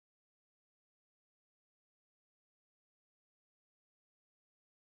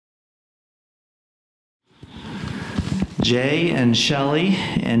Jay and Shelley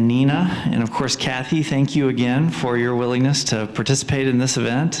and Nina, and of course Kathy, thank you again for your willingness to participate in this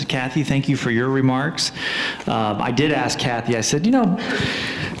event. Kathy, thank you for your remarks. I did ask Kathy, I said, you know,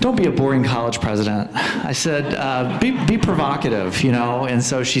 don't be a boring college president. I said, be provocative, you know, and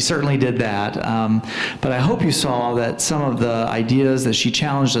so she certainly did that. But I hope you saw that some of the ideas that she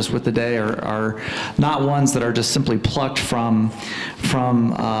challenged us with today are not ones that are just simply plucked from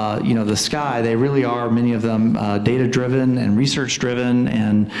you know, the sky. They really are, many of them, data-driven and research-driven,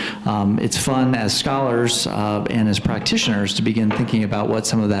 and it's fun as scholars and as practitioners to begin thinking about what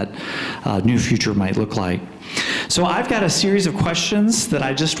some of that new future might look like. So I've got a series of questions that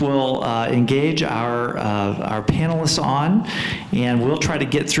I just will engage our panelists on, and we'll try to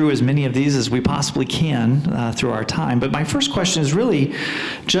get through as many of these as we possibly can through our time. But my first question is really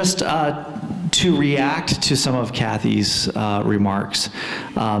just to react to some of Kathy's remarks.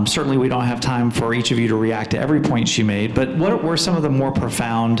 Certainly we don't have time for each of you to react to every point she made, but what were some of the more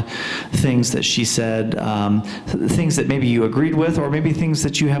profound things that she said, things that maybe you agreed with, or maybe things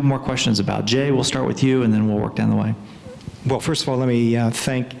that you have more questions about? Jay, we'll start with you, and then we'll work down the way. Well, first of all, let me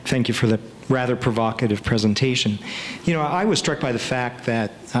thank you for the rather provocative presentation. You know, I was struck by the fact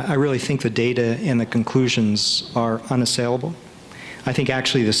that I really think the data and the conclusions are unassailable. I think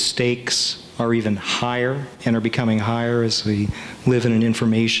actually the stakes are even higher and are becoming higher as we live in an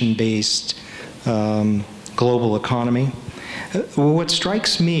information-based global economy. What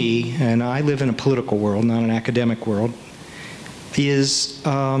strikes me, and I live in a political world, not an academic world, is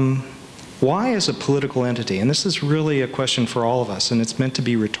why as a political entity, and this is really a question for all of us, and it's meant to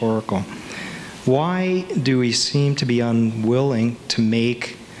be rhetorical, why do we seem to be unwilling to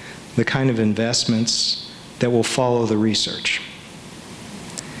make the kind of investments that will follow the research?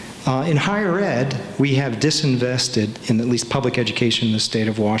 In higher ed, we have disinvested in at least public education in the state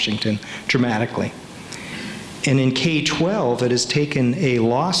of Washington dramatically. And in K-12, it has taken a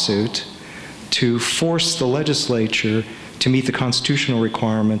lawsuit to force the legislature to meet the constitutional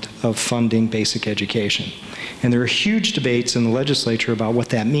requirement of funding basic education. And there are huge debates in the legislature about what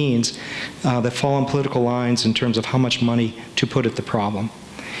that means that fall on political lines in terms of how much money to put at the problem.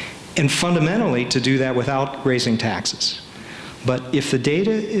 And fundamentally, to do that without raising taxes. But if the data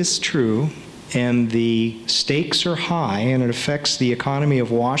is true and the stakes are high and it affects the economy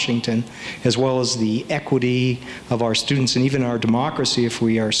of Washington as well as the equity of our students and even our democracy if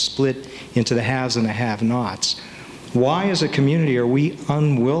we are split into the haves and the have-nots, why as a community are we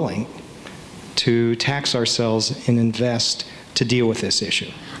unwilling to tax ourselves and invest to deal with this issue?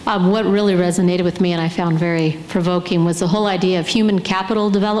 What really resonated with me and I found very provoking was the whole idea of human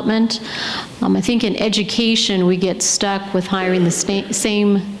capital development. I think in education we get stuck with hiring the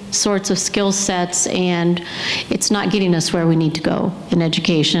same sorts of skill sets, and it's not getting us where we need to go in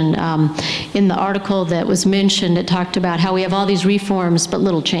education. In the article that was mentioned, it talked about how we have all these reforms but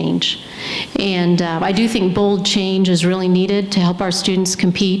little change. And I do think bold change is really needed to help our students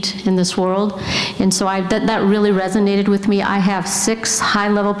compete in this world. And so that really resonated with me. I have 6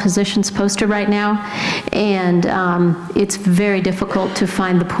 high-level positions posted right now, and it's very difficult to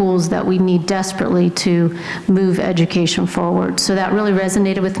find the pools that we need desperately to move education forward. So that really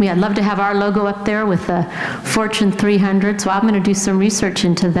resonated with me. I'd love to have our logo up there with the Fortune 300, so I'm going to do some research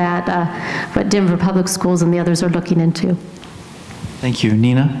into that, what Denver Public Schools and the others are looking into. Thank you.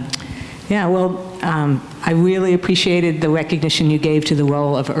 Nina? Yeah, well, I really appreciated the recognition you gave to the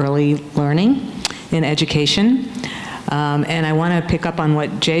role of early learning in education. And I want to pick up on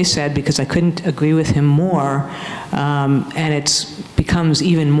what Jay said because I couldn't agree with him more. And it becomes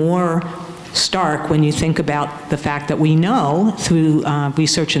even more stark when you think about the fact that we know through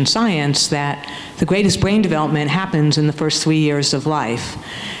research and science that the greatest brain development happens in the first 3 years of life.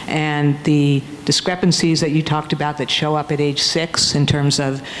 And the discrepancies that you talked about that show up at age 6 in terms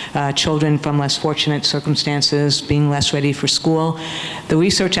of children from less fortunate circumstances being less ready for school, the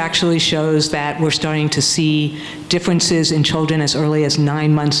research actually shows that we're starting to see differences in children as early as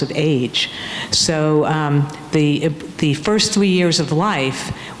 9 months of age. So the first 3 years of life,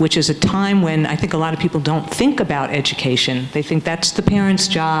 which is a time when I think a lot of people don't think about education. They think that's the parent's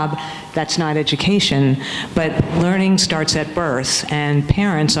job, that's not education, but learning starts at birth, and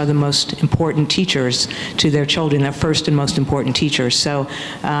parents are the most important teachers to their children, their first and most important teachers. So,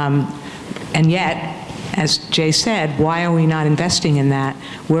 and yet, as Jay said, why are we not investing in that?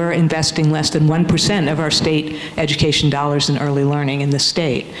 We're investing less than 1% of our state education dollars in early learning in the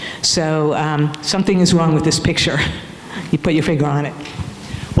state. So something is wrong with this picture. You put your finger on it.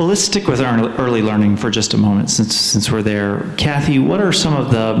 Well, let's stick with our early learning for just a moment since we're there. Kathy, what are some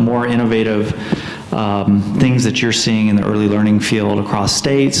of the more innovative things that you're seeing in the early learning field across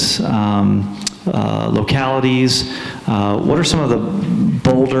states, localities? What are some of the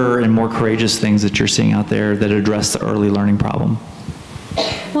bolder and more courageous things that you're seeing out there that address the early learning problem?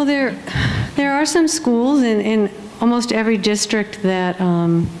 Well, there are some schools in almost every district that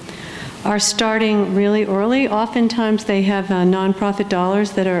are starting really early. Oftentimes they have nonprofit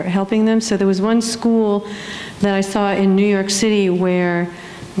dollars that are helping them. So there was one school that I saw in New York City where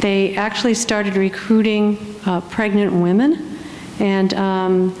they actually started recruiting pregnant women and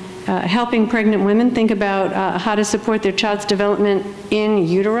helping pregnant women think about how to support their child's development in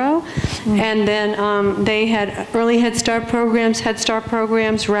utero. And then they had early Head Start programs,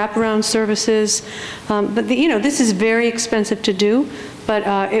 wraparound services. But this is very expensive to do. But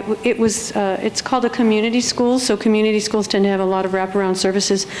it's called a community school, so community schools tend to have a lot of wraparound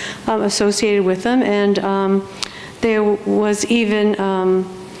services associated with them. And there was even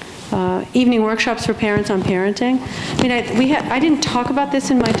evening workshops for parents on parenting. I mean, I didn't talk about this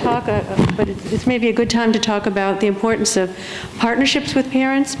in my talk, but it's maybe a good time to talk about the importance of partnerships with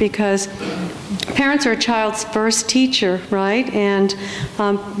parents, because parents are a child's first teacher, right? And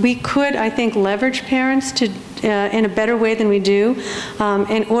we could, I think, leverage parents to in a better way than we do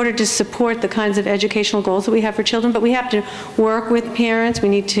in order to support the kinds of educational goals that we have for children. But we have to work with parents. We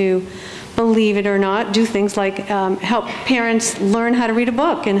need to, believe it or not, do things like help parents learn how to read a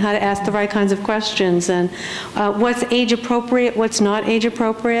book and how to ask the right kinds of questions, and what's age appropriate, what's not age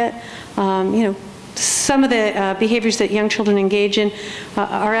appropriate. Some of the behaviors that young children engage in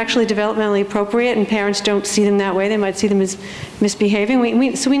are actually developmentally appropriate, and parents don't see them that way. They might see them as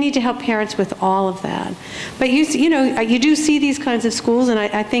misbehaving. So we need to help parents with all of that. But you do see these kinds of schools, and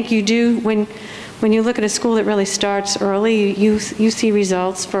I think you do when you look at a school that really starts early, you see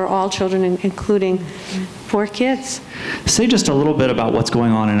results for all children, including poor kids. Say just a little bit about what's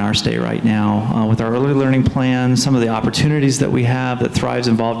going on in our state right now with our early learning plan, some of the opportunities that we have that Thrive's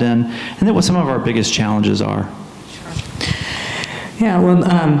involved in, and then what some of our biggest challenges are. Yeah,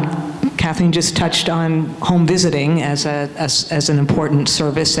 well, Kathleen just touched on home visiting as an important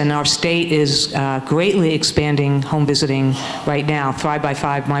service, and our state is greatly expanding home visiting right now. Thrive by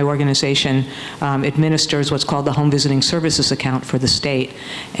Five, my organization, administers what's called the Home Visiting Services account for the state,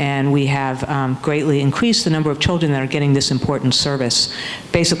 and we have greatly increased the number of children that are getting this important service.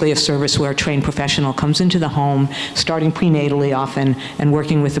 Basically a service where a trained professional comes into the home, starting prenatally often, and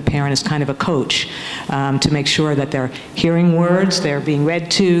working with the parent as kind of a coach to make sure that they're hearing words, they're being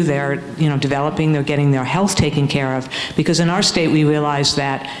read to, they're developing, they're getting their health taken care of. Because in our state, we realize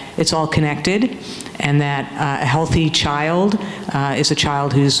that it's all connected, and that a healthy child is a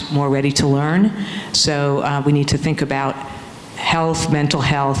child who's more ready to learn. So we need to think about health, mental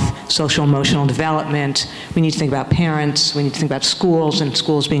health, social emotional development. We need to think about parents. We need to think about schools, and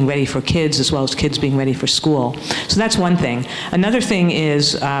schools being ready for kids as well as kids being ready for school. So that's one thing. Another thing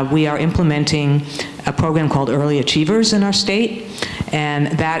is we are implementing a program called Early Achievers in our state, and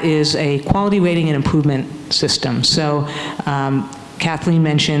that is a quality rating and improvement system. So Kathleen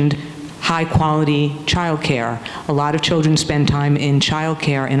mentioned high-quality childcare. A lot of children spend time in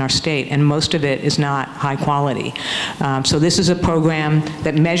childcare in our state, and most of it is not high quality. So this is a program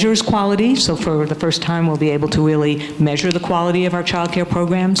that measures quality. So for the first time, we'll be able to really measure the quality of our childcare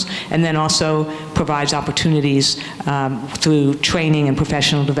programs, and then also provides opportunities through training and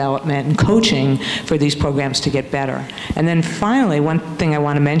professional development and coaching for these programs to get better. And then finally, one thing I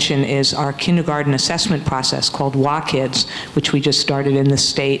want to mention is our kindergarten assessment process called WAKIDS, which we just started in the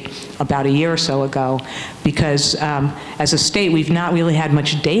state about a year or so ago, because as a state, we've not really had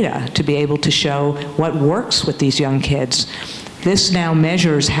much data to be able to show what works with these young kids. This now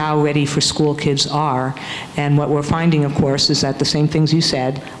measures how ready for school kids are, and what we're finding, of course, is that the same things you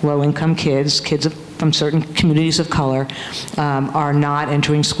said, low-income kids, from certain communities of color, are not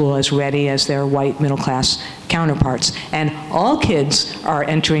entering school as ready as their white middle-class counterparts. And all kids are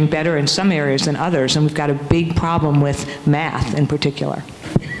entering better in some areas than others, and we've got a big problem with math in particular.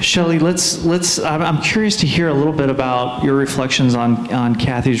 Shelley, I'm curious to hear a little bit about your reflections on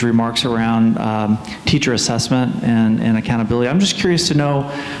Kathy's remarks around teacher assessment and accountability. I'm just curious to know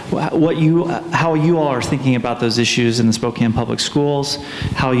how you all are thinking about those issues in the Spokane Public Schools,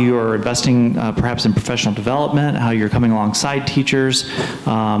 how you are investing perhaps in professional development, how you're coming alongside teachers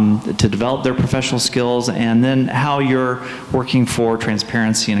to develop their professional skills, and then how you're working for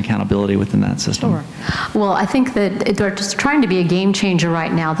transparency and accountability within that system. Sure. Well, I think that they're just trying to be a game changer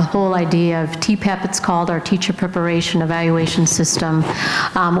right now. now, the whole idea of TPEP, it's called, our Teacher Preparation Evaluation System.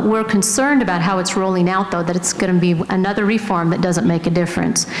 We're concerned about how it's rolling out, though, that it's going to be another reform that doesn't make a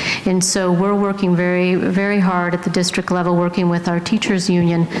difference. And so we're working very, very hard at the district level, working with our teachers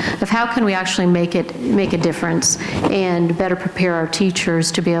union, of how can we actually make a difference and better prepare our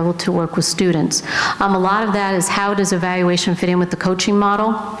teachers to be able to work with students. A lot of that is how does evaluation fit in with the coaching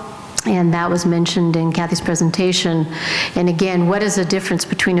model? And that was mentioned in Kathy's presentation. And again, what is the difference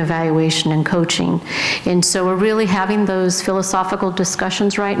between evaluation and coaching? And so we're really having those philosophical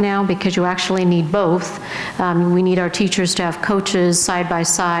discussions right now because you actually need both. We need our teachers to have coaches side by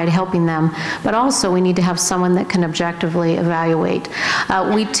side helping them, but also we need to have someone that can objectively evaluate.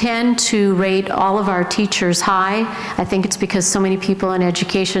 We tend to rate all of our teachers high. I think it's because so many people in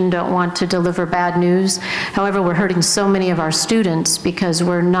education don't want to deliver bad news. However, we're hurting so many of our students because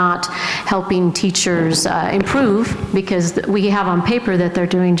we're not helping teachers improve, because we have on paper that they're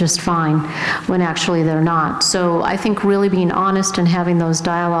doing just fine when actually they're not. So I think really being honest and having those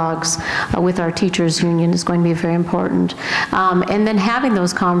dialogues with our teachers union is going to be very important. And then having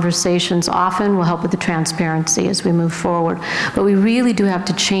those conversations often will help with the transparency as we move forward. But we really do have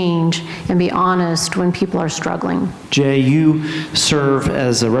to change and be honest when people are struggling. Jay, you serve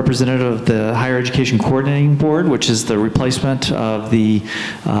as a representative of the Higher Education Coordinating Board, which is the replacement of the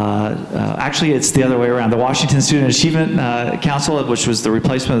actually, it's the other way around. The Washington Student Achievement Council, which was the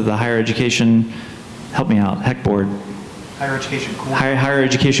replacement of the Higher Education, help me out, HEC Board. Higher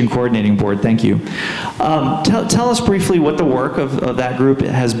Education Coordinating Board, thank you. Tell us briefly what the work of that group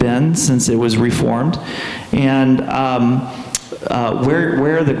has been since it was reformed, and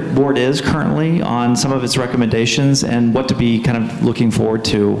where the board is currently on some of its recommendations, and what to be kind of looking forward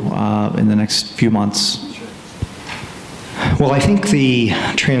to in the next few months. Well, I think the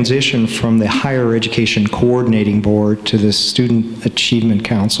transition from the Higher Education Coordinating Board to the Student Achievement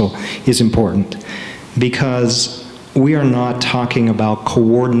Council is important because we are not talking about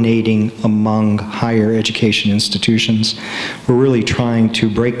coordinating among higher education institutions. We're really trying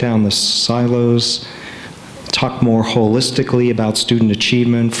to break down the silos, talk more holistically about student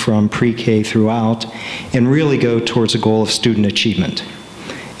achievement from pre-K throughout, and really go towards a goal of student achievement.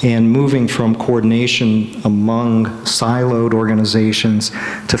 And moving from coordination among siloed organizations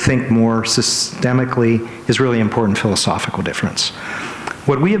to think more systemically is really important philosophical difference.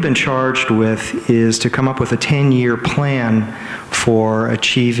 What we have been charged with is to come up with a 10-year plan for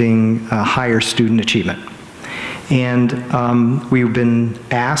achieving higher student achievement. And we've been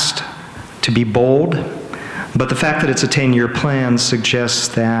asked to be bold, but the fact that it's a 10-year plan suggests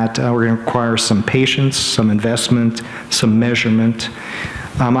that we're going to require some patience, some investment, some measurement.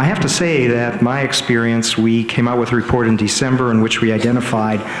 I have to say that my experience, we came out with a report in December in which we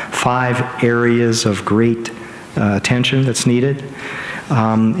identified 5 areas of great attention that's needed.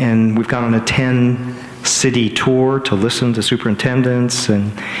 And we've gone on a 10-city tour to listen to superintendents,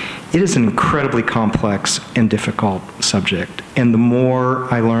 and it is an incredibly complex and difficult subject. And the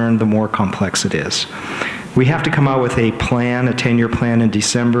more I learn, the more complex it is. We have to come out with a plan, a 10-year plan in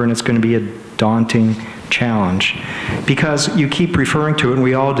December, and it's going to be a daunting challenge because you keep referring to it, and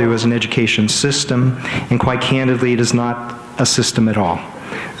we all do, as an education system, and quite candidly, it is not a system at all.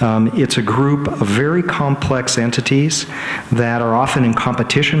 It's a group of very complex entities that are often in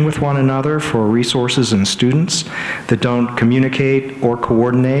competition with one another for resources and students that don't communicate or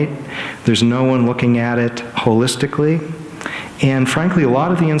coordinate. There's no one looking at it holistically. And frankly, a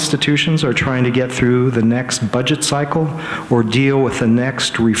lot of the institutions are trying to get through the next budget cycle or deal with the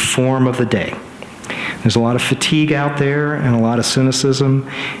next reform of the day. There's a lot of fatigue out there and a lot of cynicism,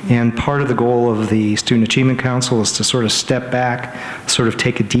 and part of the goal of the Student Achievement Council is to sort of step back, sort of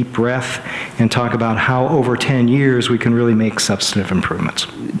take a deep breath, and talk about how over 10 years we can really make substantive improvements.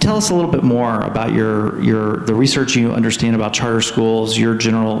 Tell us a little bit more about the research you understand about charter schools, your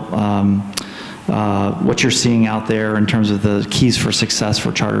general what you're seeing out there in terms of the keys for success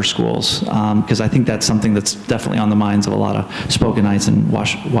for charter schools, because I think that's something that's definitely on the minds of a lot of Spokaneites and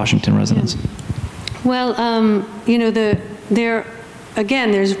Washington residents. Well, you know,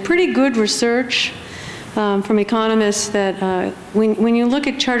 there's pretty good research from economists that when you look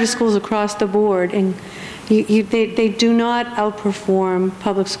at charter schools across the board, and they do not outperform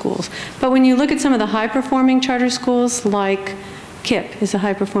public schools. But when you look at some of the high-performing charter schools, like KIPP is a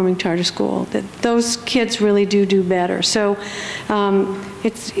high-performing charter school, that those kids really do better. So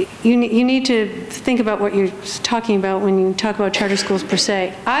you need to think about what you're talking about when you talk about charter schools per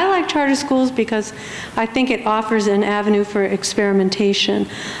se. I like charter schools because I think it offers an avenue for experimentation.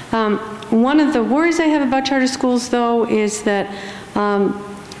 One of the worries I have about charter schools, though, is that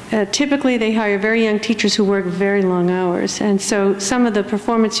typically they hire very young teachers who work very long hours. And so some of the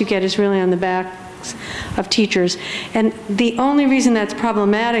performance you get is really on the backs of teachers. And the only reason that's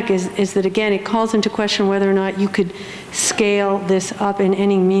problematic is that, again, it calls into question whether or not you could scale this up in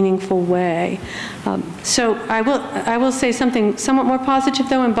any meaningful way. So I will say something somewhat more positive,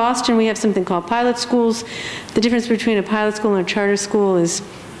 though. In Boston, we have something called pilot schools. The difference between a pilot school and a charter school is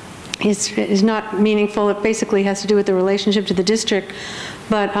not meaningful. It basically has to do with the relationship to the district.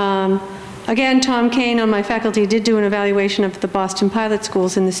 But again, Tom Kane on my faculty did do an evaluation of the Boston pilot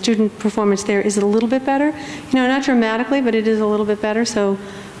schools, and the student performance there is a little bit better. You know, not dramatically, but it is a little bit better, so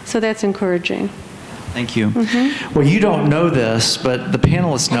that's encouraging. Thank you. Well, you don't know this, but the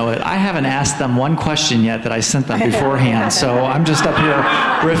panelists know it. I haven't asked them one question yet that I sent them beforehand, so I'm just up here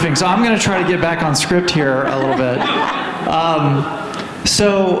riffing. So I'm going to try to get back on script here a little bit.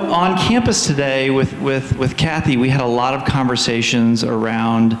 So on campus today with Kathy, we had a lot of conversations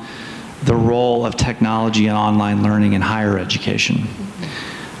around the role of technology and online learning in higher education.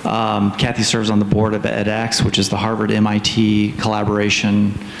 Kathy serves on the board of edX, which is the Harvard-MIT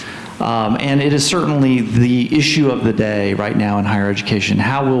collaboration. And it is certainly the issue of the day right now in higher education.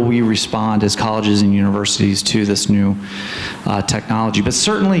 How will we respond as colleges and universities to this new technology? But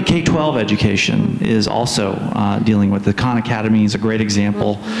certainly K-12 education is also dealing with it. The Khan Academy is a great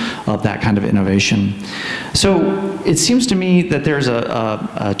example of that kind of innovation. So it seems to me that there's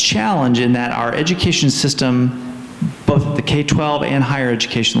a challenge in that our education system, both at the K-12 and higher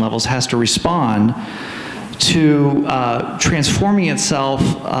education levels, has to respond to transforming itself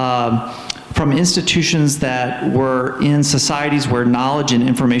from institutions that were in societies where knowledge and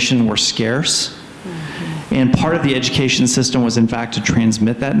information were scarce. And part of the education system was, in fact, to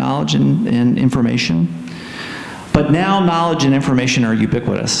transmit that knowledge and information. But now knowledge and information are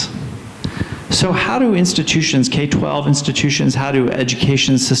ubiquitous. So how do institutions, K-12 institutions, how do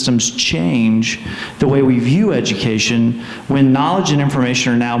education systems change the way we view education when knowledge and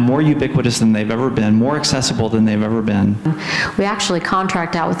information are now more ubiquitous than they've ever been, more accessible than they've ever been? We actually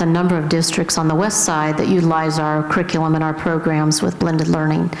contract out with a number of districts on the west side that utilize our curriculum and our programs with blended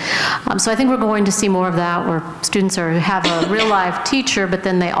learning. So I think we're going to see more of that, where students have a real live teacher, but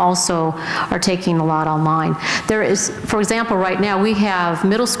then they also are taking a lot online. There is, for example, right now we have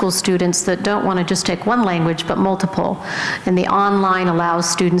middle school students that don't want to just take one language, but multiple. And the online allows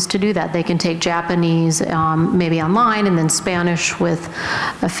students to do that. They can take Japanese maybe online, and then Spanish with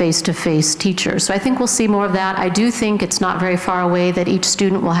a face-to-face teacher. So I think we'll see more of that. I do think it's not very far away that each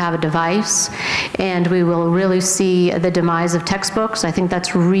student will have a device, and we will really see the demise of textbooks. I think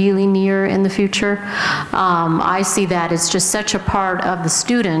that's really near in the future. I see that as just such a part of the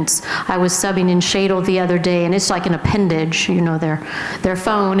students. I was subbing in Shadle the other day, and it's like an appendage, you know, their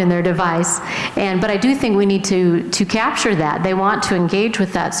phone and their device. But I do think we need to capture that. They want to engage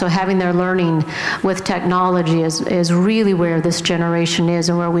with that, so having their learning with technology is really where this generation is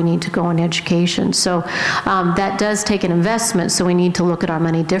and where we need to go in education. So that does take an investment, so we need to look at our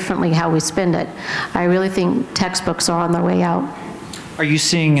money differently, how we spend it. I really think textbooks are on their way out. Are you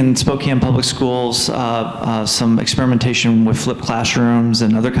seeing in Spokane Public Schools some experimentation with flipped classrooms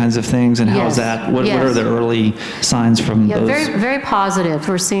and other kinds of things? And how is that? What are the early signs from those? Very, very positive.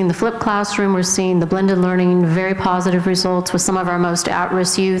 We're seeing the flipped classroom. We're seeing the blended learning, very positive results with some of our most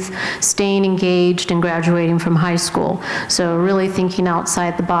at-risk youth staying engaged and graduating from high school. So really thinking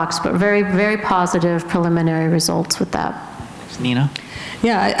outside the box, but very, very positive preliminary results with that. Nina?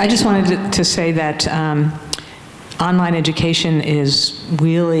 Yeah, I just wanted to say that online education is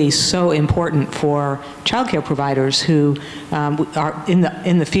really so important for childcare providers who are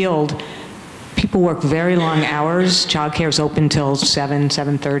in the field. People work very long hours. Childcare is open till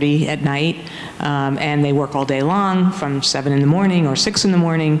 7:30 at night, and they work all day long from 7 in the morning or 6 in the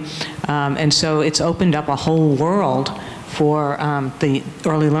morning. And so it's opened up a whole world for the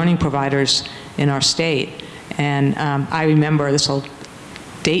early learning providers in our state. And I remember, this will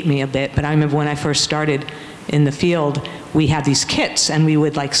date me a bit, but I remember when I first started in the field, we had these kits, and we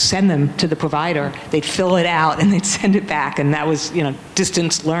would like send them to the provider. They'd fill it out and they'd send it back, and that was, you know,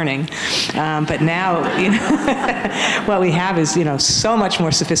 distance learning. But now, you know, what we have is, you know, so much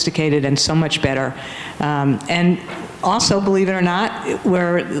more sophisticated and so much better. And also, believe it or not,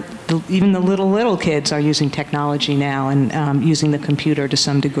 where even the little kids are using technology now and using the computer to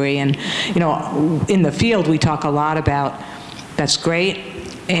some degree. And, you know, in the field, we talk a lot about, that's great,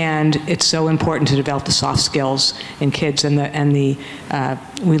 and it's so important to develop the soft skills in kids and the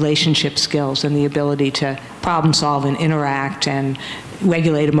relationship skills and the ability to problem solve and interact and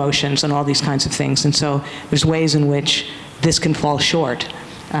regulate emotions and all these kinds of things. And so there's ways in which this can fall short.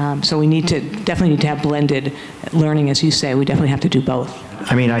 So we definitely need to have blended learning, as you say. We definitely have to do both.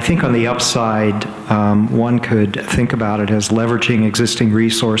 I mean, I think on the upside, one could think about it as leveraging existing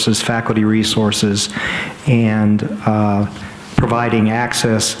resources, faculty resources, and providing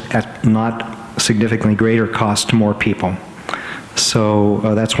access at not significantly greater cost to more people. So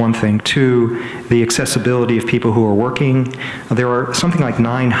that's one thing. Two, the accessibility of people who are working. There are something like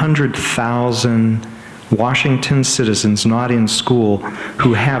 900,000 Washington citizens not in school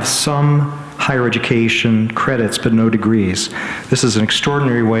who have some higher education credits but no degrees. This is an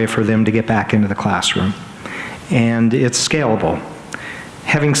extraordinary way for them to get back into the classroom. And it's scalable.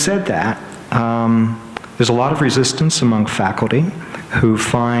 Having said that, there's a lot of resistance among faculty who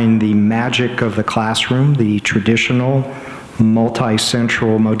find the magic of the classroom, the traditional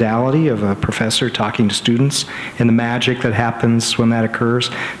multi-central modality of a professor talking to students, and the magic that happens when that occurs,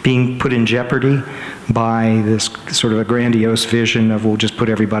 being put in jeopardy by this sort of a grandiose vision of we'll just put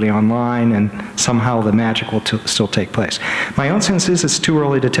everybody online and somehow the magic will still take place. My own sense is it's too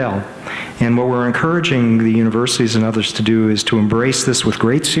early to tell. And what we're encouraging the universities and others to do is to embrace this with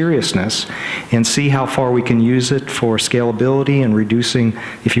great seriousness and see how far we can use it for scalability and reducing,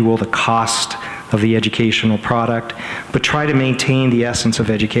 if you will, the cost of the educational product, but try to maintain the essence of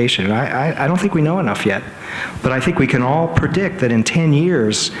education. I don't think we know enough yet, but I think we can all predict that in 10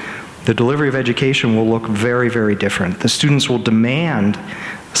 years, the delivery of education will look very, very different. The students will demand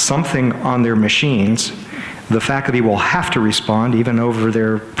something on their machines. The faculty will have to respond, even over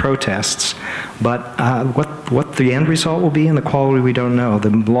their protests, but what the end result will be and the quality we don't know. The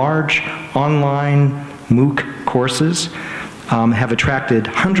large online MOOC courses have attracted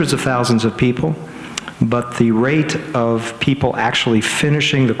hundreds of thousands of people, but the rate of people actually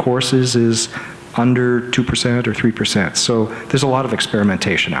finishing the courses is under 2% or 3%. So there's a lot of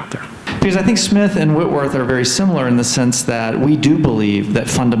experimentation out there. Because I think Smith and Whitworth are very similar in the sense that we do believe that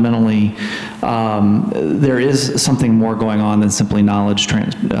fundamentally there is something more going on than simply knowledge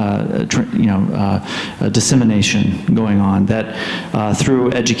dissemination going on. That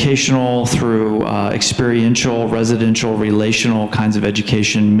through educational, through experiential, residential, relational kinds of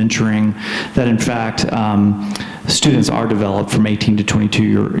education, mentoring, that in fact students are developed from 18 to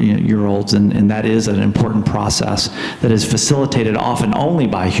 22-year-olds, and that is an important process that is facilitated often only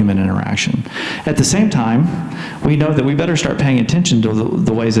by human interaction. At the same time, we know that we better start paying attention to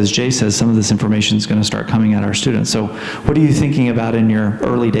the ways, as Jay says, some of this information is going to start coming at our students. So what are you thinking about in your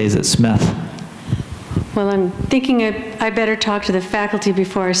early days at Smith? Well, I'm thinking I better talk to the faculty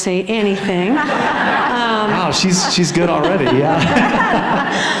before I say anything. Wow, she's good already,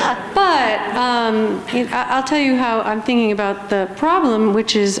 yeah. But I'll tell you how I'm thinking about the problem, or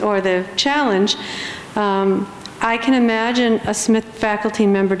the challenge. I can imagine a Smith faculty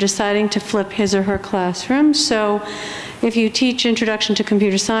member deciding to flip his or her classroom. So if you teach Introduction to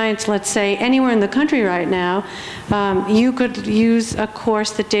Computer Science, let's say anywhere in the country right now, you could use a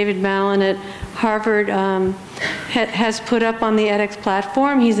course that David Mallon at Harvard has put up on the edX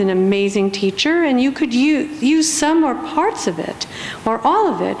platform. He's an amazing teacher, and you could use some or parts of it, or all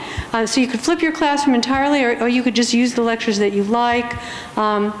of it. So you could flip your classroom entirely, or you could just use the lectures that you like.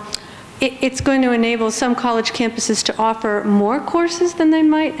 It's going to enable some college campuses to offer more courses than they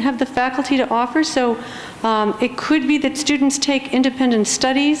might have the faculty to offer. So it could be that students take independent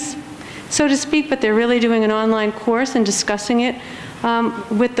studies, so to speak, but they're really doing an online course and discussing it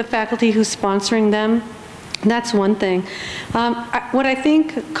with the faculty who's sponsoring them. That's one thing. What I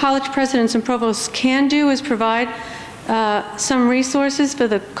think college presidents and provosts can do is provide some resources for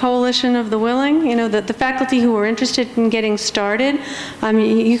the Coalition of the Willing, the faculty who are interested in getting started.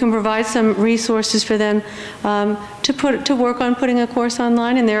 You can provide some resources for them to work on putting a course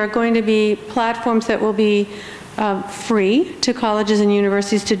online, and there are going to be platforms that will be free to colleges and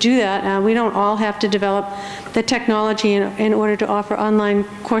universities to do that. We don't all have to develop the technology in order to offer online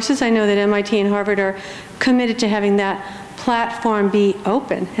courses. I know that MIT and Harvard are committed to having that platform be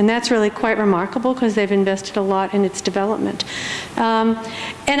open, and that's really quite remarkable because they've invested a lot in its development. And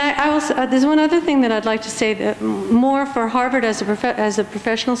there's one other thing that I'd like to say, that more for Harvard as a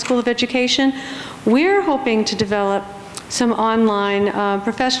professional school of education. We're hoping to develop some online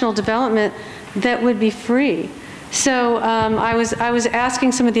professional development that would be free. So I was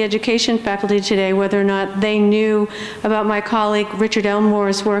asking some of the education faculty today whether or not they knew about my colleague Richard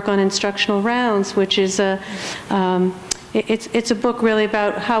Elmore's work on instructional rounds, which is it's a book really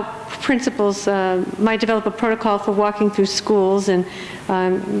about how principals might develop a protocol for walking through schools, and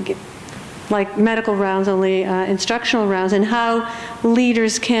like medical rounds, only instructional rounds, and how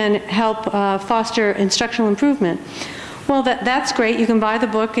leaders can help foster instructional improvement. Well, that's great. You can buy the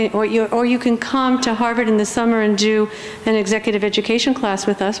book, or you can come to Harvard in the summer and do an executive education class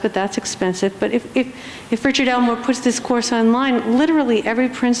with us, but that's expensive. But if Richard Elmore puts this course online, literally every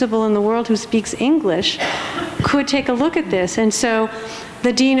principal in the world who speaks English could take a look at this. And so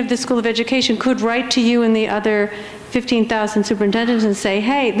the dean of the School of Education could write to you and the other 15,000 superintendents and say,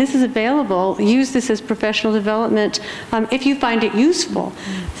 hey, this is available. Use this as professional development if you find it useful.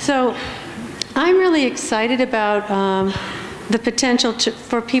 So I'm really excited about the potential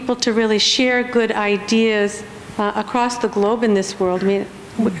for people to really share good ideas across the globe in this world. I mean,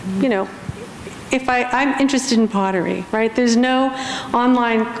 you know, if I'm interested in pottery, right? There's no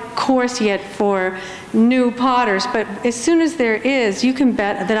online course yet for new potters, but as soon as there is, you can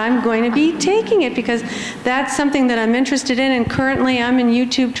bet that I'm going to be taking it, because that's something that I'm interested in, and currently I'm in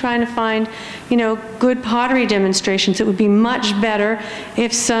YouTube trying to find, you know, good pottery demonstrations. It would be much better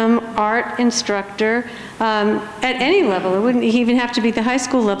if some art instructor at any level, it wouldn't even have to be the high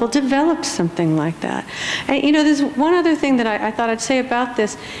school level, developed something like that. And you know, there's one other thing that I thought I'd say about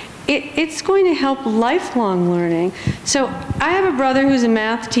this. It's going to help lifelong learning. So I have a brother who's a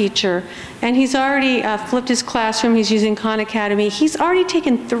math teacher, and he's already flipped his classroom. He's using Khan Academy. He's already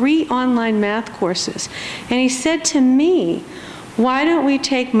taken 3 online math courses. And he said to me, why don't we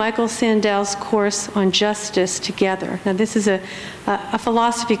take Michael Sandel's course on justice together? Now, this is a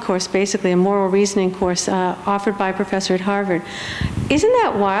philosophy course, basically, a moral reasoning course offered by a professor at Harvard. Isn't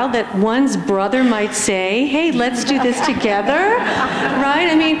that wild that one's brother might say, hey, let's do this together, right?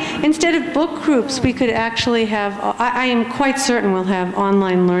 I mean, instead of book groups, we could actually have, I am quite certain we'll have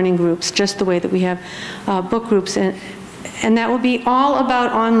online learning groups, just the way that we have book groups, and that will be all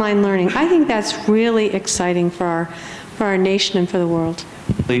about online learning. I think that's really exciting for our nation and for the world.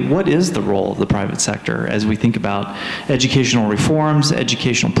 What is the role of the private sector as we think about educational reforms,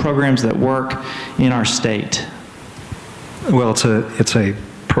 educational programs that work in our state? Well, it's a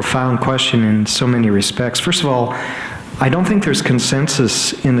profound question in so many respects. First of all, I don't think there's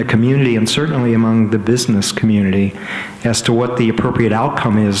consensus in the community, and certainly among the business community, as to what the appropriate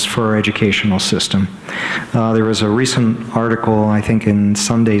outcome is for our educational system. There was a recent article, I think in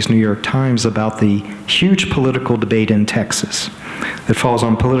Sunday's New York Times, about the huge political debate in Texas that falls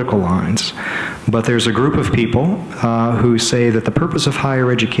on political lines. But there's a group of people who say that the purpose of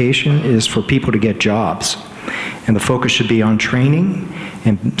higher education is for people to get jobs. And the focus should be on training,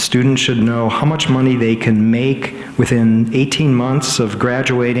 and students should know how much money they can make within 18 months of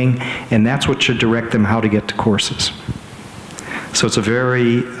graduating, and that's what should direct them how to get to courses. So it's a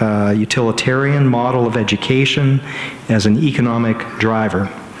very utilitarian model of education as an economic driver.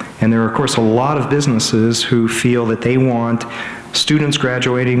 And there are, of course, a lot of businesses who feel that they want students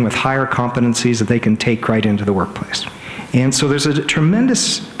graduating with higher competencies that they can take right into the workplace. And so there's a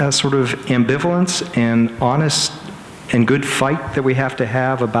tremendous sort of ambivalence and honest and good fight that we have to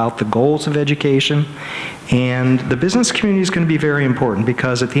have about the goals of education. And the business community is going to be very important,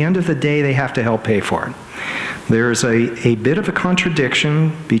 because at the end of the day, they have to help pay for it. There's a bit of a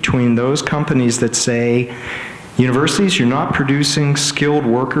contradiction between those companies that say, universities, you're not producing skilled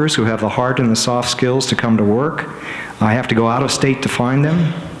workers who have the hard and the soft skills to come to work. I have to go out of state to find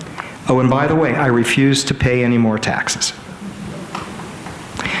them. Oh, and by the way, I refuse to pay any more taxes.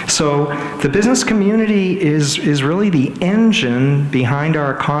 So the business community is really the engine behind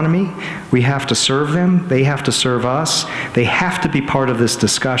our economy. We have to serve them. They have to serve us. They have to be part of this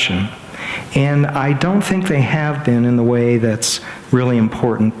discussion. And I don't think they have been in the way that's really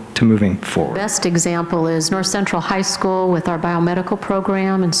important to moving forward. Best example is North Central High School with our biomedical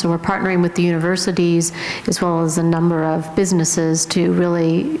program, and so we're partnering with the universities as well as a number of businesses to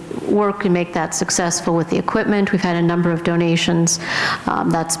really work and make that successful with the equipment. We've had a number of donations.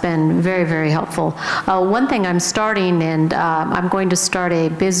 That's been very, very helpful. One thing I'm starting, and I'm going to start a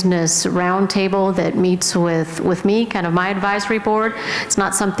business roundtable that meets with me, kind of my advisory board. It's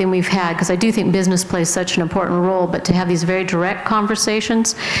not something we've had, because I do think business plays such an important role, but to have these very direct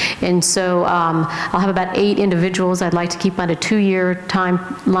conversations. And so I'll have about 8 individuals. I'd like to keep on a 2-year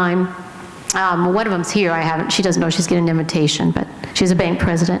timeline. One of them's here. She doesn't know she's getting an invitation, but she's a bank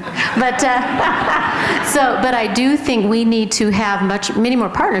president. But but I do think we need to have many more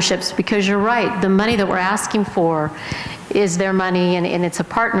partnerships, because you're right. The money that we're asking for is their money, and it's a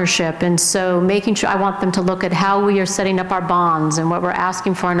partnership. And so making sure, I want them to look at how we are setting up our bonds and what we're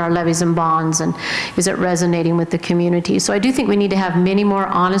asking for in our levies and bonds, and is it resonating with the community. So I do think we need to have many more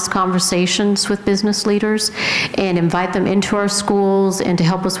honest conversations with business leaders and invite them into our schools and to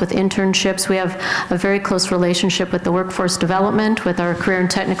help us with internships. We have a very close relationship with the workforce development, with our career and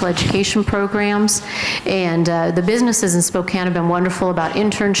technical education programs. And the businesses in Spokane have been wonderful about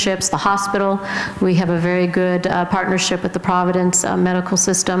internships. The hospital, we have a very good partnership partnership with the Providence medical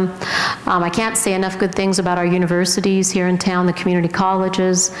system. I can't say enough good things about our universities here in town, the community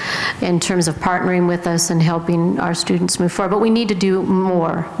colleges, in terms of partnering with us and helping our students move forward. But we need to do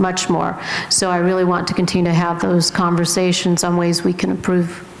more, much more. So I really want to continue to have those conversations on ways we can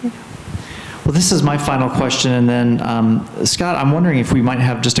improve. Well, this is my final question, and then Scott, I'm wondering if we might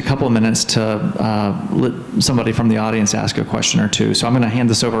have just a couple of minutes to let somebody from the audience ask a question or two. So I'm going to hand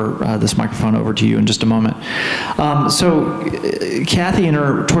this microphone over to you in just a moment. So Kathy,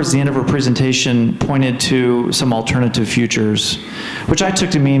 towards the end of her presentation, pointed to some alternative futures, which I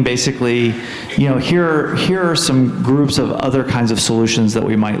took to mean basically, you know, here are some groups of other kinds of solutions that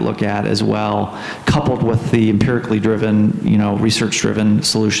we might look at as well, coupled with the empirically driven, you know, research-driven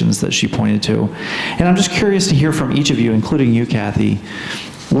solutions that she pointed to. And I'm just curious to hear from each of you, including you, Kathy,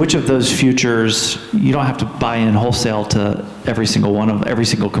 which of those futures, you don't have to buy in wholesale to every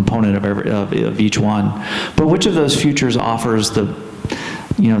single component of each one, but which of those futures offers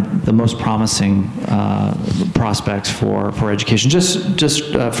the most promising prospects for education?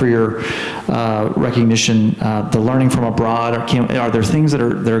 Just for your recognition, the learning from abroad, are there things that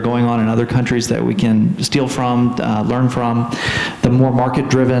are going on in other countries that we can steal from, learn from? The more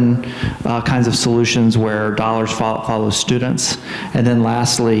market-driven kinds of solutions where dollars follow students. And then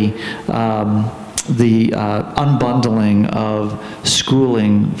lastly, the unbundling of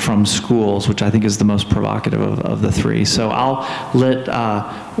schooling from schools, which I think is the most provocative of the three. So I'll let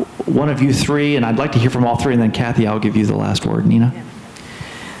one of you three, and I'd like to hear from all three, and then Kathy, I'll give you the last word. Nina?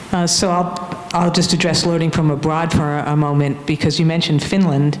 So I'll just address learning from abroad for a moment, because you mentioned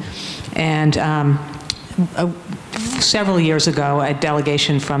Finland, and several years ago, a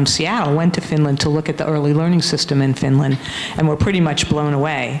delegation from Seattle went to Finland to look at the early learning system in Finland, and were pretty much blown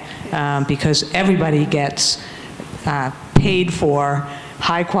away because everybody gets paid for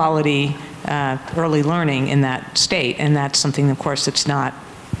high quality early learning in that state, and that's something, of course, that's not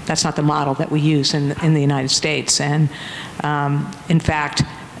the model that we use in the United States. And in fact,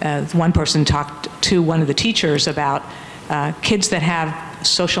 one person talked to one of the teachers about kids that have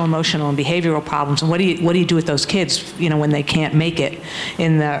social, emotional, and behavioral problems, and what do you do with those kids, you know, when they can't make it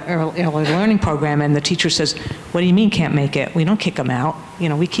in the early learning program? And the teacher says, "What do you mean can't make it? We don't kick them out. You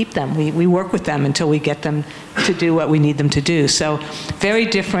know, we keep them. We work with them until we get them to do what we need them to do." So, very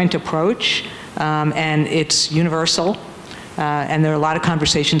different approach, and it's universal. And there are a lot of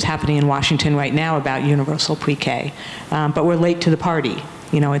conversations happening in Washington right now about universal pre-K, but we're late to the party.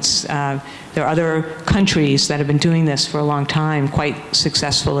 You know, there are other countries that have been doing this for a long time quite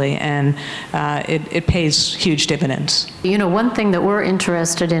successfully, and it pays huge dividends. You know, one thing that we're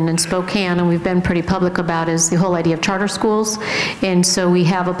interested in Spokane, and we've been pretty public about, is the whole idea of charter schools. And so we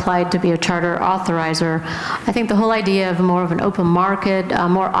have applied to be a charter authorizer. I think the whole idea of more of an open market,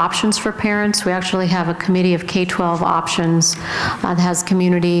 more options for parents. We actually have a committee of K-12 options that has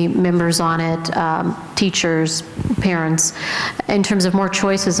community members on it, teachers, parents, in terms of more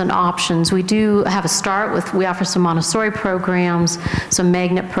choices and options. We do have a start with, we offer some Montessori programs, some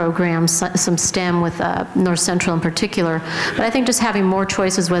magnet programs, some STEM with North Central in particular. But I think just having more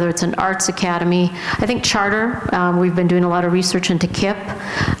choices, whether it's an arts academy. I think charter, we've been doing a lot of research into KIP.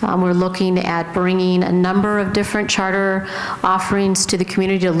 We're looking at bringing a number of different charter offerings to the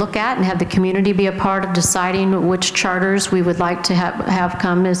community to look at, and have the community be a part of deciding which charters we would like to have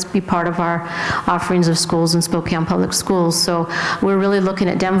come as be part of our offerings of schools in Spokane Public Schools. So we're really looking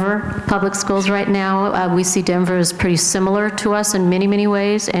at Denver Public Schools right now. We see Denver as pretty similar to us in many, many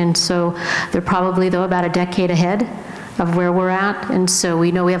ways, and so they're probably, though, about a decade ahead of where we're at, and so we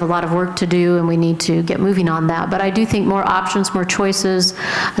know we have a lot of work to do, and we need to get moving on that. But I do think more options, more choices,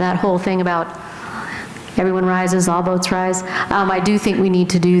 that whole thing about everyone rises, all boats rise, I do think we need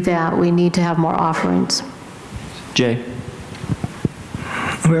to do that. We need to have more offerings. Jay?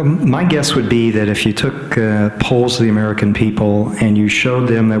 Well, my guess would be that if you took polls of the American people and you showed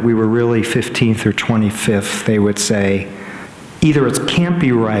them that we were really 15th or 25th, they would say either it can't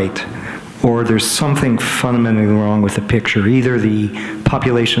be right or there's something fundamentally wrong with the picture. Either the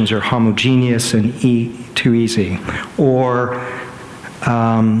populations are homogeneous and too easy, or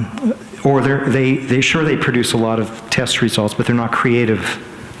they produce a lot of test results, but they're not creative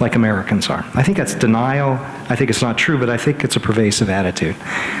like Americans are. I think that's denial. I think it's not true, but I think it's a pervasive attitude.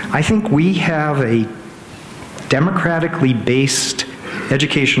 I think we have a democratically based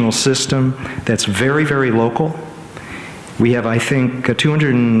educational system that's very, very local. We have, I think,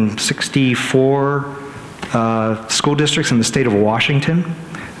 264 school districts in the state of Washington.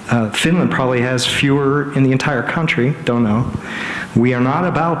 Finland probably has fewer in the entire country, don't know. We are not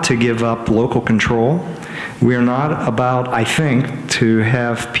about to give up local control. We are not about, I think, to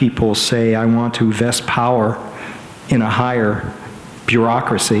have people say, I want to vest power in a higher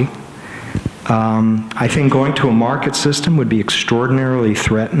bureaucracy. I think going to a market system would be extraordinarily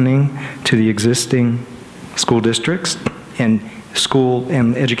threatening to the existing school districts and school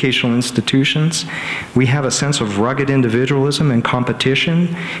and educational institutions. We have a sense of rugged individualism and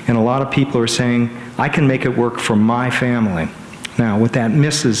competition, and a lot of people are saying, I can make it work for my family. Now, what that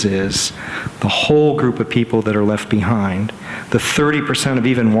misses is the whole group of people that are left behind, the 30% of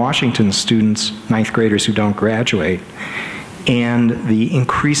even Washington students, ninth graders who don't graduate, and the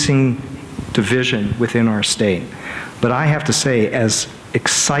increasing division within our state. But I have to say, as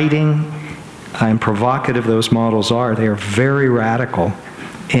exciting and provocative those models are, they are very radical.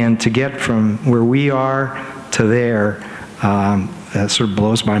 And to get from where we are to there sort of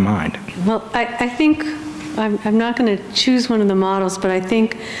blows my mind. Well, I think I'm not going to choose one of the models, but I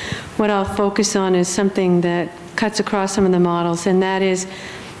think what I'll focus on is something that cuts across some of the models, and that is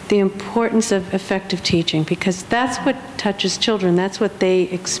the importance of effective teaching, because that's what touches children. That's what they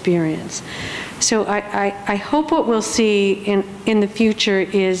experience. So I hope what we'll see in the future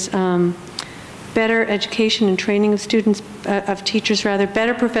is better education and training of students, of teachers rather,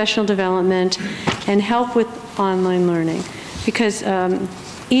 better professional development, and help with online learning. Because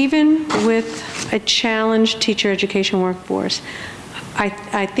even with a challenged teacher education workforce,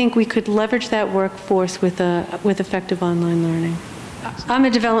 I think we could leverage that workforce with effective online learning. I'm a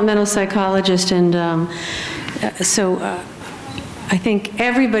developmental psychologist, and so I think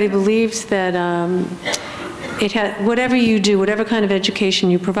everybody believes that whatever you do, whatever kind of education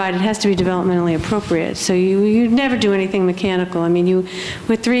you provide, it has to be developmentally appropriate. So you never do anything mechanical. I mean,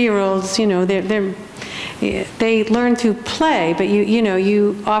 with 3-year-olds, you know, they learn through play, but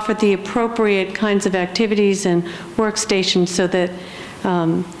you offer the appropriate kinds of activities and workstations so that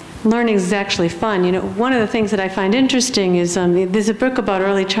learning is actually fun. You know, one of the things that I find interesting is there's a book about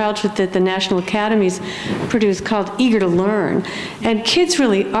early childhood that the National Academies produce called Eager to Learn. And kids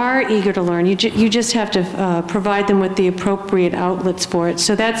really are eager to learn. You just have to provide them with the appropriate outlets for it.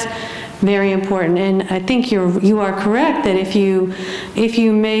 So that's very important. And I think you are correct that if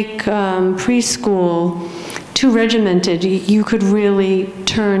you make preschool too regimented, you could really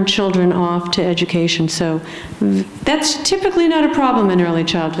turn children off to education. So that's typically not a problem in early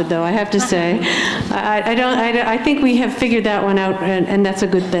childhood, though, I have to say. I think we have figured that one out, and that's a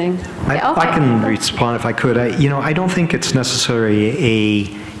good thing. I can respond if I could. I don't think it's necessarily a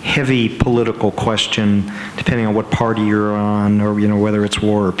heavy political question, depending on what party you're on, or whether it's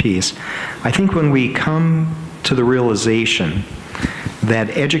war or peace. I think when we come to the realization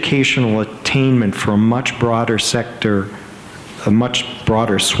that educational attainment for a much broader sector, a much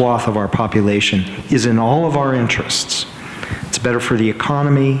broader swath of our population, is in all of our interests. It's better for the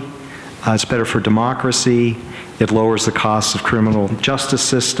economy, it's better for democracy, it lowers the costs of criminal justice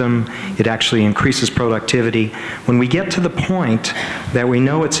system, it actually increases productivity. When we get to the point that we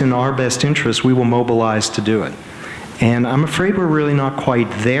know it's in our best interest, we will mobilize to do it. And I'm afraid we're really not quite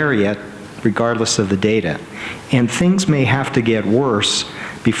there yet, regardless of the data. And things may have to get worse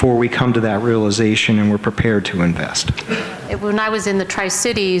before we come to that realization and we're prepared to invest. When I was in the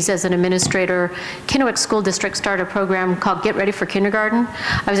Tri-Cities as an administrator, Kennewick School District started a program called Get Ready for Kindergarten.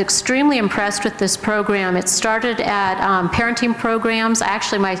 I was extremely impressed with this program. It started at parenting programs.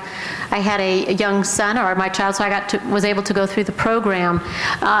 Actually, I had a young son, or my child, so I was able to go through the program.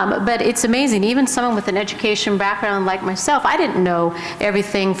 But it's amazing, even someone with an education background like myself, I didn't know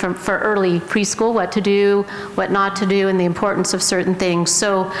everything for early preschool, what to do, what not to do, and the importance of certain things.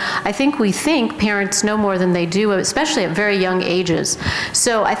 So I think we think parents know more than they do, especially at very young ages.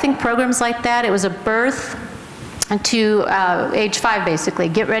 So I think programs like that, it was a birth to age 5, basically.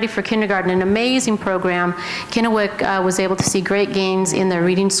 Get Ready for Kindergarten, an amazing program. Kennewick was able to see great gains in their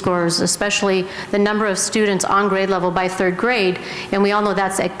reading scores, especially the number of students on grade level by 3rd grade. And we all know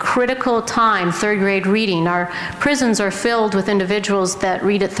that's a critical time, 3rd grade reading. Our prisons are filled with individuals that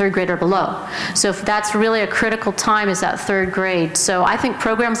read at 3rd grade or below. So if that's really a critical time, is that 3rd grade. So I think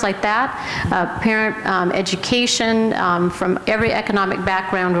programs like that, parent education from every economic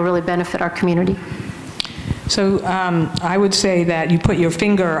background will really benefit our community. So I would say that you put your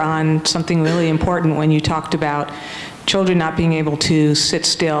finger on something really important when you talked about children not being able to sit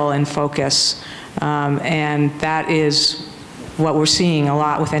still and focus. And that is what we're seeing a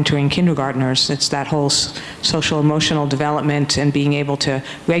lot with entering kindergartners. It's that whole social emotional development and being able to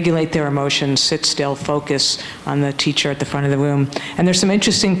regulate their emotions, sit still, focus on the teacher at the front of the room. And there's some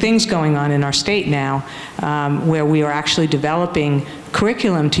interesting things going on in our state now where we are actually developing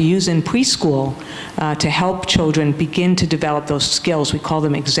curriculum to use in preschool to help children begin to develop those skills. We call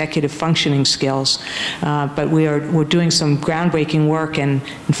them executive functioning skills. But we're doing some groundbreaking work, and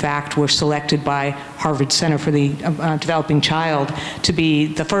in fact, we're selected by Harvard Center for the Developing Child to be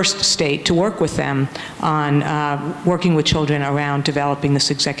the first state to work with them on working with children around developing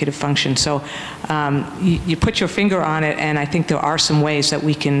this executive function. So you put your finger on it, and I think there are some ways that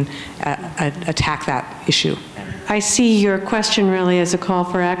we can attack that issue. I see your question really as a call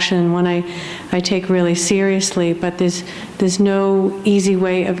for action, one I take really seriously, but there's no easy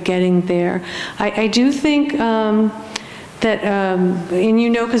way of getting there. I do think that, and you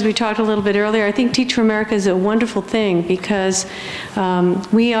know, because we talked a little bit earlier, I think Teach for America is a wonderful thing because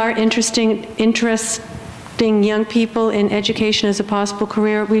we are interesting young people in education as a possible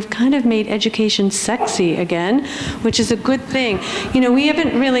career. We've kind of made education sexy again, which is a good thing. You know, we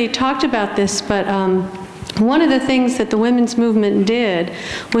haven't really talked about this, but one of the things that the women's movement did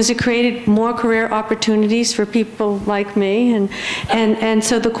was it created more career opportunities for people like me, and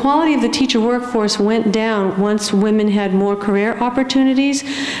so the quality of the teacher workforce went down once women had more career opportunities,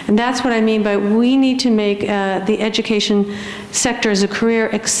 and that's what I mean by we need to make the education sector as a career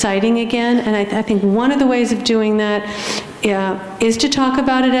exciting again, and I think one of the ways of doing that is to talk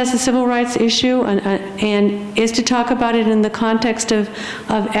about it as a civil rights issue, and is to talk about it in the context of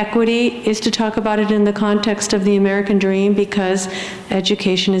equity, is to talk about it in the context of the American dream, because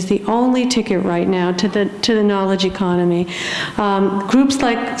education is the only ticket right now to the knowledge economy. Groups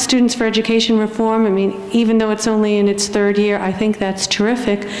like Students for Education Reform, I mean, even though it's only in its third year, I think that's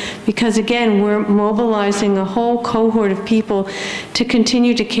terrific, because again, we're mobilizing a whole cohort of people to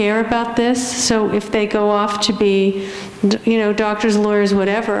continue to care about this. So if they go off to be, you know, doctors, lawyers,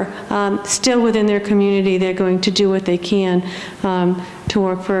 whatever, still within their community, they're going to do what they can to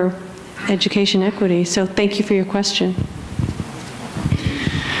work for education equity. So thank you for your question.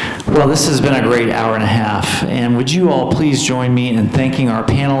 Well, this has been a great hour and a half, and would you all please join me in thanking our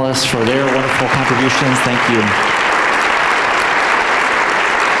panelists for their wonderful contributions. Thank you.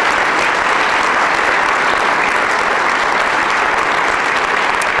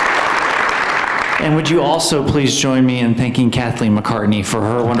 And would you also please join me in thanking Kathleen McCartney for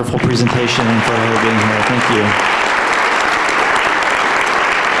her wonderful presentation and for her being here. Thank you.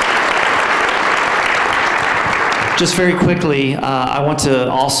 Just very quickly, I want to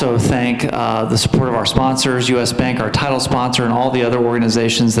also thank the support of our sponsors, U.S. Bank, our title sponsor, and all the other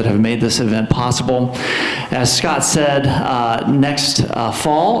organizations that have made this event possible. As Scott said, next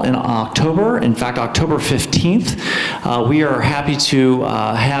fall in October, in fact October 15th, we are happy to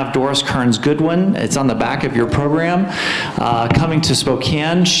have Doris Kearns Goodwin, it's on the back of your program, coming to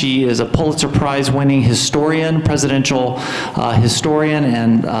Spokane. She is a Pulitzer Prize winning historian, presidential historian,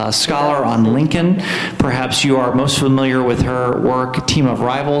 and scholar on Lincoln. Perhaps you are most familiar with her work, Team of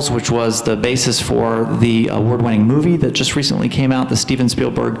Rivals, which was the basis for the award-winning movie that just recently came out, the Steven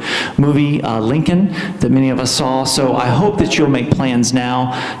Spielberg movie, Lincoln, that many of us saw. So I hope that you'll make plans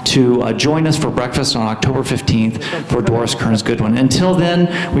now to join us for breakfast on October 15th for Doris Kearns Goodwin. Until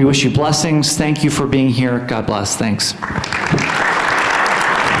then, we wish you blessings. Thank you for being here. God bless. Thanks.